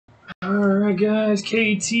Alright guys,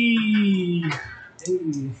 KT. Hey.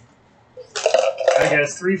 Alright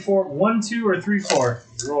guys, 3, 4, 1, 2, or 3, 4.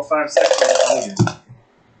 You roll 5, 6, and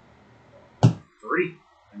 3.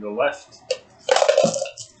 And go left.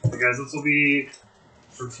 Alright guys, this will be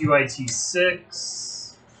for QIT 6.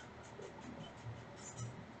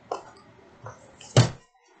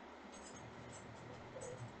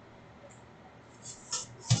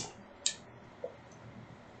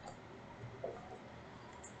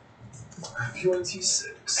 QIT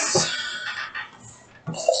 6.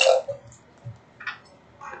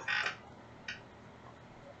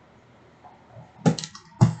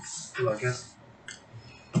 Good luck, guys.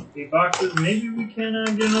 8 boxes. Maybe we can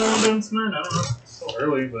get another one done tonight. I don't know. It's still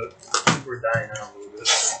early, but I think we're dying out a little bit.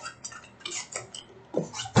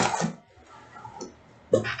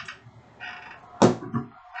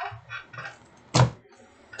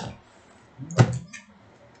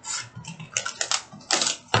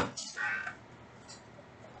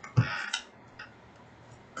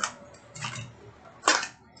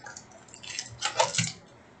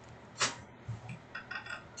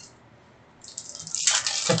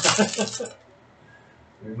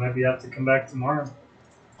 We might be have to come back tomorrow.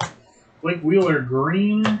 Blake Wheeler,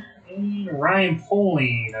 green, and Ryan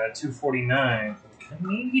Poling, 249 for the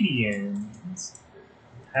Canadians.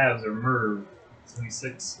 Habs are Merv,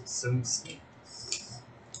 76, 76.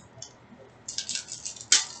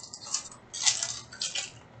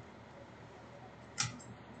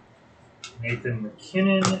 Nathan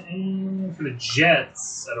McKinnon, and for the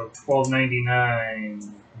Jets, out of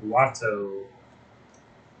 12.99, Watto.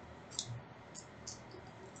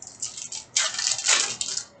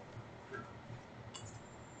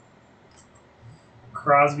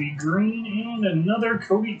 Crosby green, and another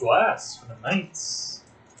Cody Glass for the Knights.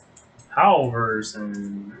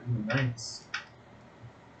 Halverson for the Knights.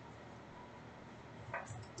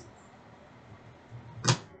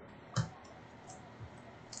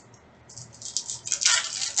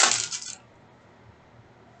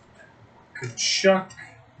 Kachuk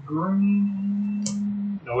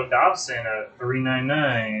green. Noah Dobson at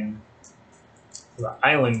 3.99 for the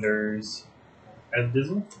Islanders. Ed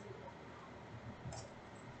Dizzle.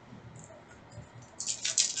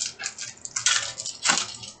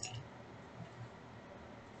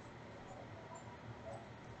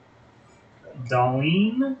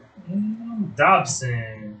 Darlene and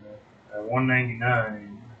Dobson at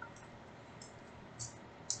 1.99.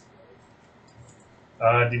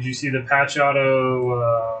 Did you see the patch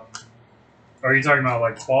auto? Are you talking about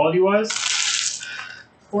like quality wise?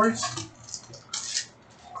 Of course.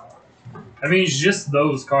 I mean, it's just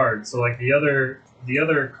those cards. So like the other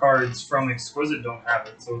cards from Exquisite don't have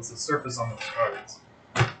it. So it's the surface on those cards.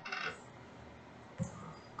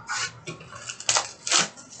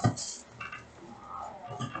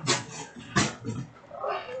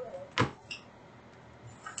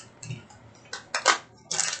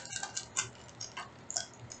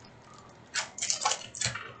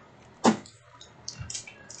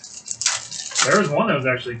 There was one that was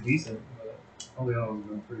actually decent, but all the other ones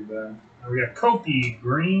have been pretty bad. We got Kopi,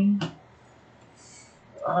 green.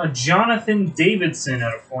 Jonathan Davidson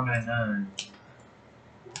out of 4.99.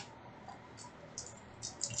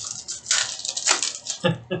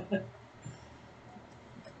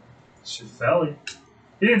 Shifeli.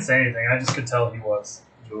 He didn't say anything. I just could tell he was.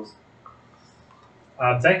 Jules.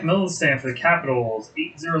 Beck Millicent for the Capitals,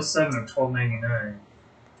 807 of 12.99.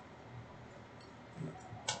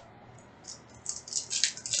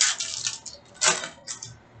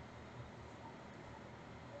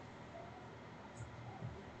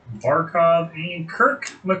 Barkov and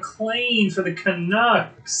Kirk McLean for the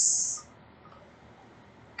Canucks.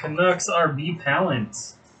 Canucks are B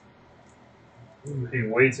Pallant. Hey,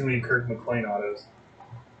 way too many Kirk McLean autos.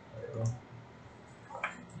 There you go.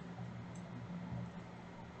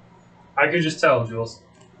 I could just tell, Jules.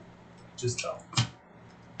 Just tell.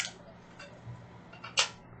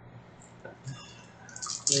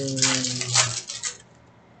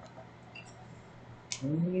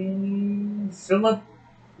 Philip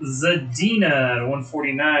Zadina at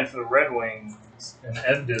 149 for the Red Wings. And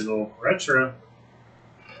Ed Dizzle, retro.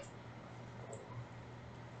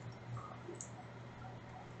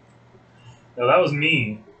 No, that was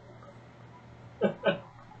me.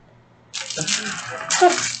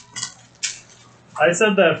 I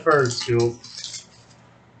said that first, Jules.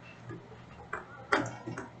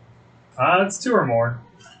 It's 2 or more.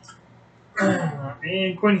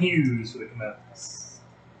 And Quinn Hughes for the Canucks.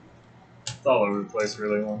 It's all over the place,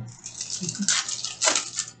 really long.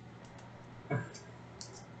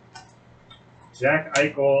 Jack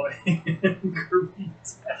Eichel and Kirby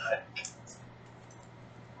Tech.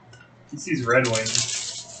 PC's Red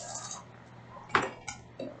Wings.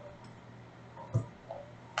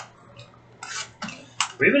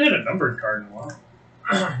 We haven't had a numbered card in a while.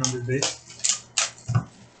 Numbered base.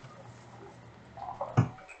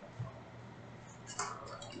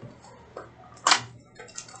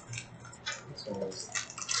 This one was,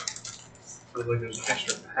 feels like there's an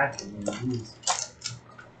extra pack in these.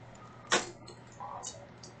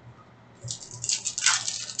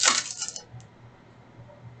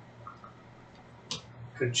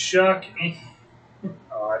 Kachuk.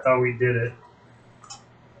 Oh, I thought we did it.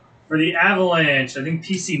 For the Avalanche, I think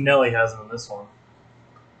PC Nelly has him in this one.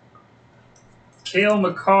 Kale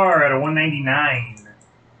McCarr at a 199.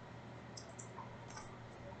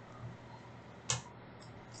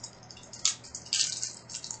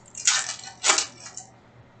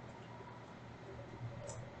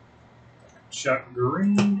 Chuck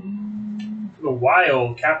Green. For the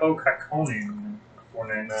Wild, Capo Kakkonen,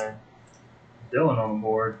 499. Dylan on the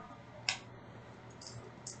board.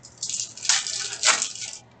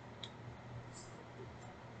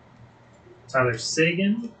 Tyler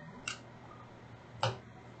Seguin.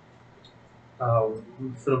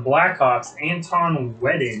 For the Blackhawks, Anton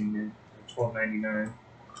Wedding, $12.99.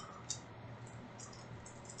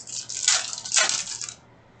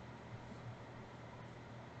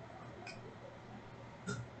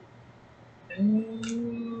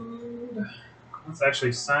 And that's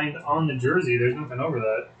actually signed on the jersey. There's nothing over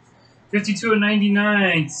that.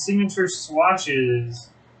 52/99 signature swatches.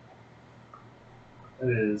 That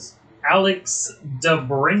is Alex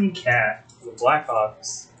DeBrincat for the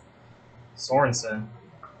Blackhawks. Sorensen.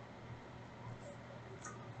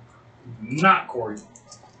 Not Corey.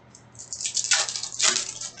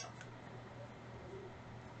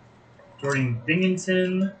 Jordan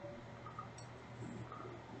Binghamton.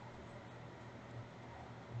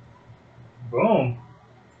 Boom.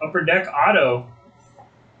 Upper Deck auto.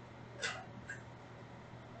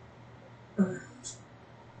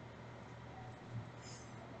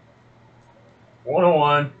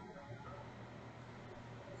 $101.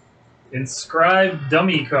 Inscribed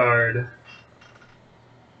dummy card.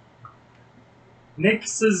 Nick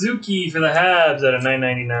Suzuki for the Habs at a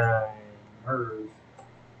 $9.99. Merv.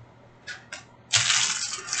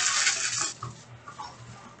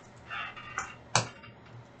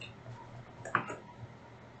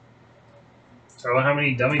 So I wonder how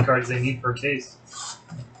many dummy cards they need per case.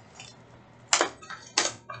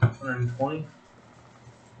 120.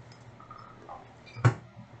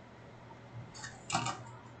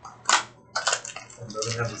 It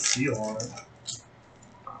doesn't have a seal on it.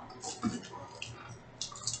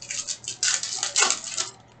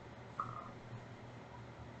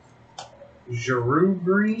 Giroux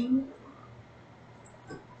Green.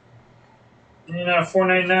 And out of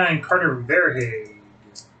 499, Carter Verhaeghe.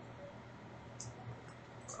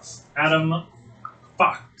 Adam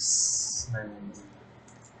Fox.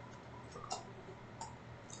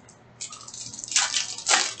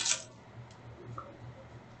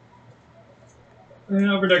 And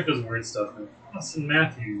Upper Deck does weird stuff. Austin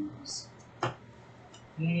Matthews.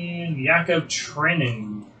 And Jakob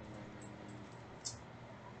Trenin.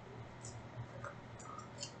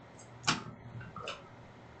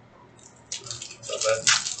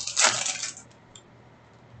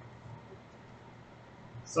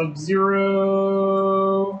 Sub-Zero.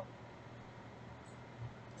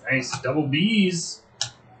 Nice. Double B's.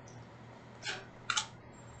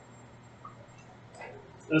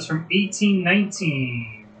 That's from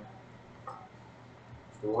 1819.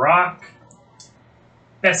 Brock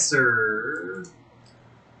Besser.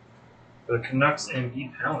 For the Canucks and B.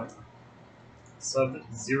 Palin.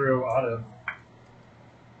 Sub-Zero auto.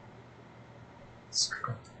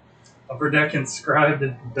 Upper Deck inscribed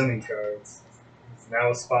dummy cards. It's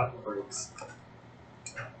now a spot and breaks.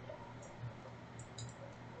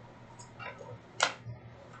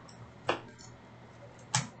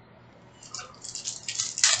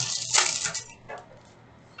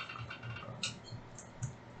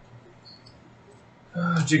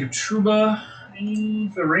 Jacob Trouba.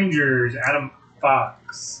 And for the Rangers, Adam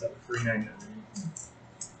Fox at $3.99.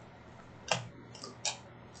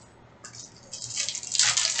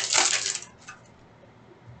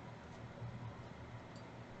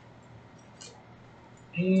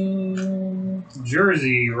 And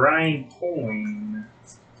jersey, Ryan Poling.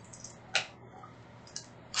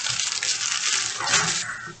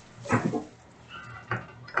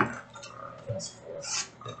 That's four.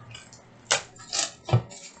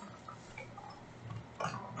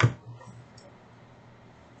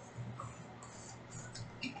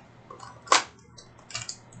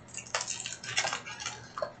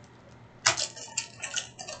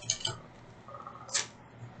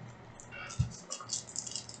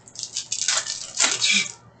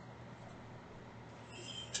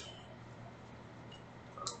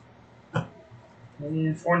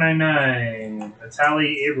 And 499,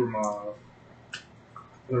 Vitaly Abramov.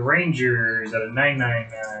 For the Rangers at a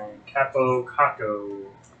 999, Capo Caco.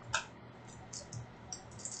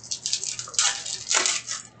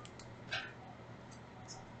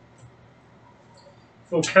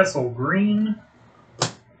 Phil Kessel green.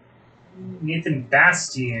 Nathan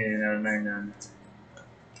Bastian at a 999.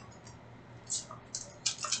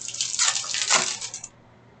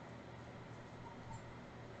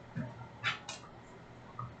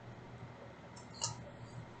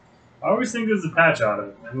 I always think this is a patch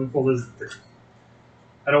auto, and we pull this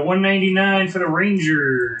at a 199 for the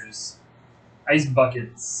Rangers. Ice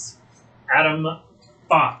Buckets. Adam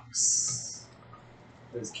Fox.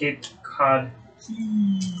 There's Cape Cod.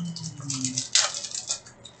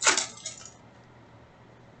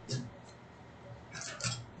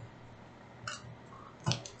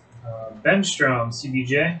 Benstrom,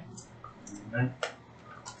 CBJ. Amen.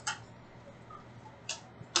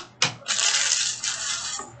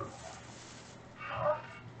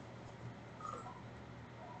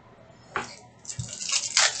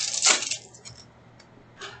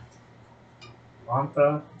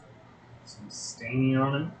 Monta. Some staining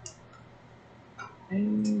on it.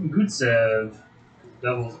 And Gutsev. The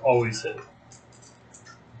Devils always hit.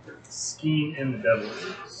 Skiing in the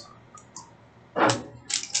Devils.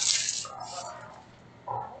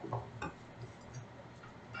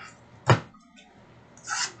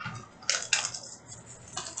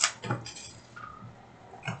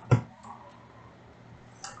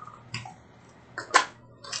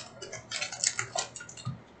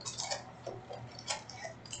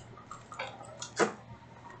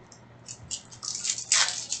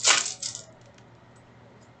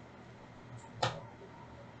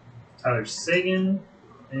 Tyler Sagan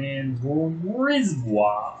and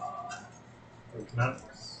Brisbois. For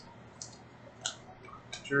Canucks.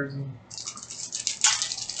 Jersey.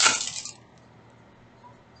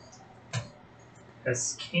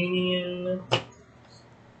 Eskanian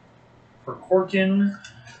for Corkin.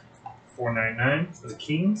 499 for the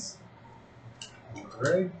Kings.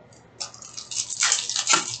 Greg.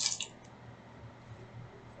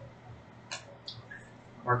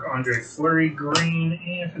 Marc-Andre Fleury green,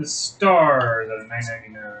 and for the Stars at a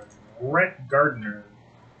 999, Rhett Gardner.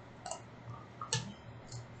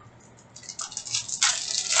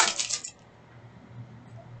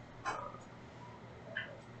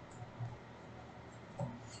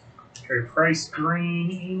 Carey Price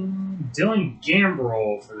green, Dylan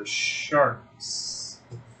Gambrell for the Sharks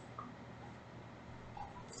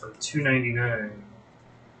for 299.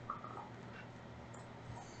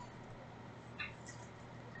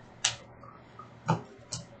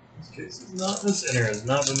 This inner has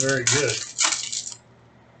not been very good.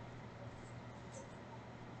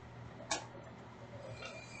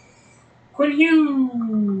 Quinn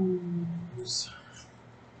Hughes.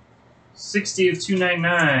 60 of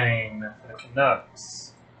 299 for the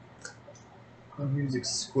Canucks. Quinn Hughes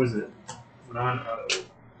exquisite. Non-auto.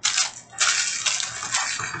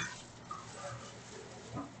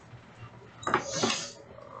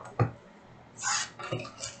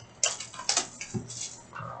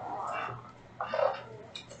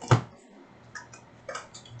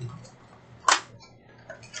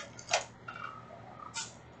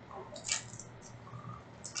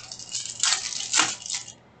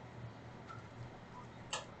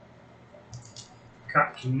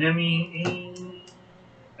 Kotkaniemi and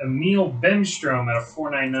Emil Benstrom at a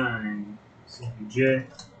 499. CBJ.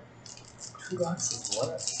 2 boxes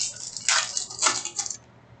left.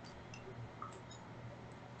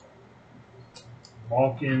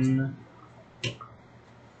 Malkin.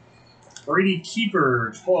 Brady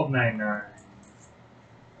Keeper, 12.99.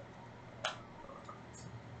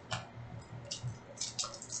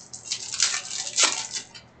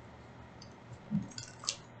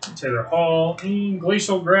 Taylor Hall and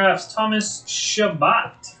Glacial Graphs, Thomas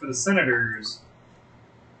Shabbat for the Senators.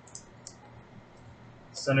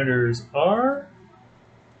 Senators are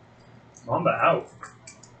Mamba out.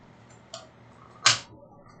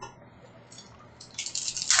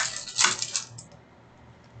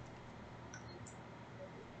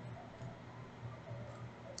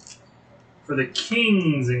 For the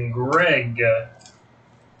Kings and Greg,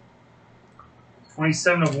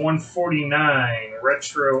 27 of 149,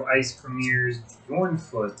 Retro Ice Premiers,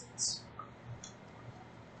 Bjornfoot.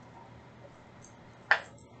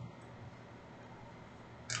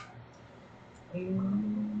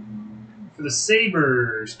 For the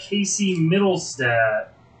Sabres, Casey Middlestat,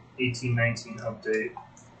 18-19 update.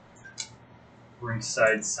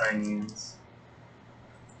 Ringside signings.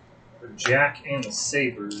 For Jack and the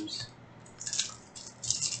Sabres.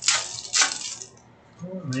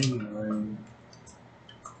 $1.99.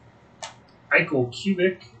 Eichel,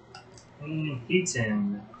 Cubic, and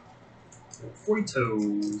Heaton.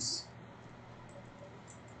 Foitos.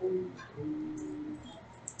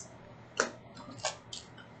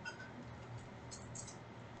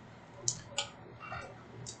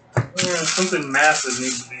 Something massive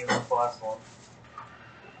needs to be in this last one.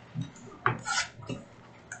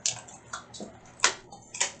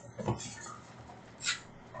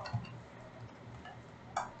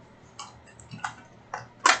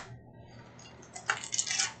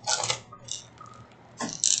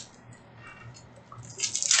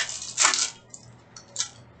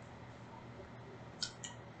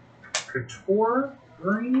 Couture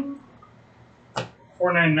green.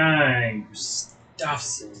 $4.99.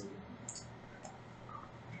 Gustafsson.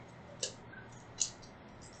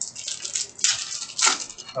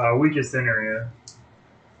 Weakest area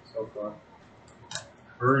so far.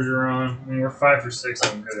 Bergeron. I mean, we're 5 for 6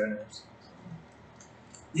 on good inners.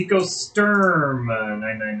 Nico Sturm.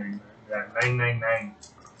 999. Yeah, 999.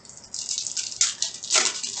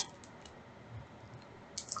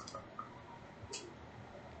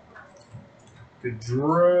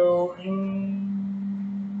 Gaudreau.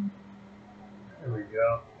 There we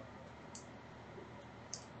go.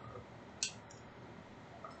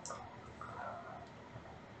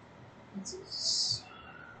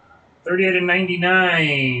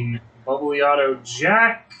 38/99. Bubbly auto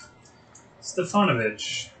Jack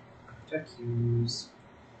Stefanovic. Jack Hughes.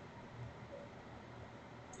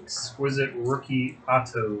 Exquisite rookie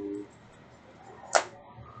auto.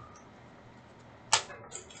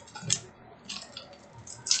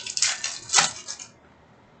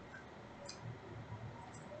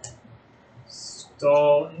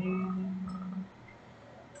 Stahl.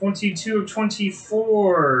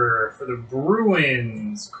 22/24 for the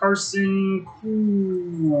Bruins. Carson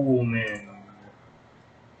Kuhlman.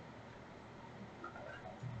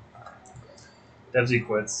 Devsy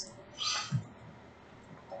quits.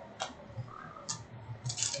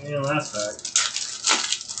 And last pack.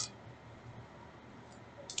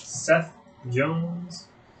 Seth Jones.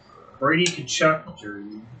 Brady Tkachuk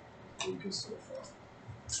jersey. Lucas so far.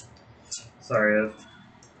 Sorry, Ev.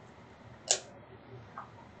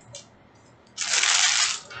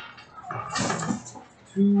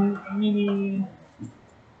 Too many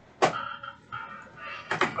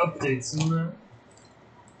updates on that.